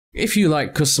If you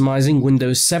like customizing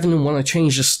Windows 7 and want to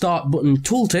change the Start button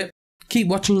tooltip, keep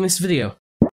watching this video.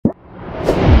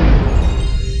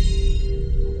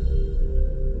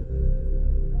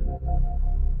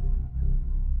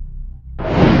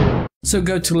 So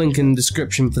go to link in the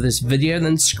description for this video,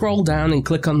 then scroll down and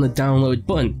click on the download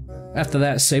button. After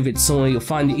that, save it somewhere you'll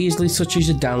find it easily, such as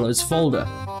your downloads folder.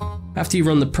 After you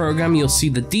run the program, you'll see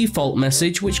the default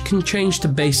message, which can change to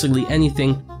basically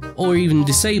anything or even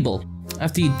disable.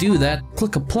 After you do that,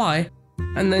 click apply,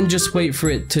 and then just wait for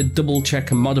it to double check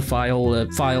and modify all the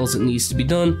files that needs to be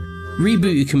done.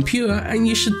 Reboot your computer and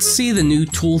you should see the new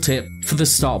tooltip for the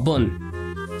Start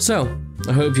button. So,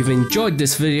 I hope you've enjoyed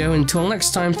this video. Until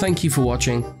next time, thank you for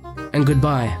watching, and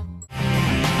goodbye.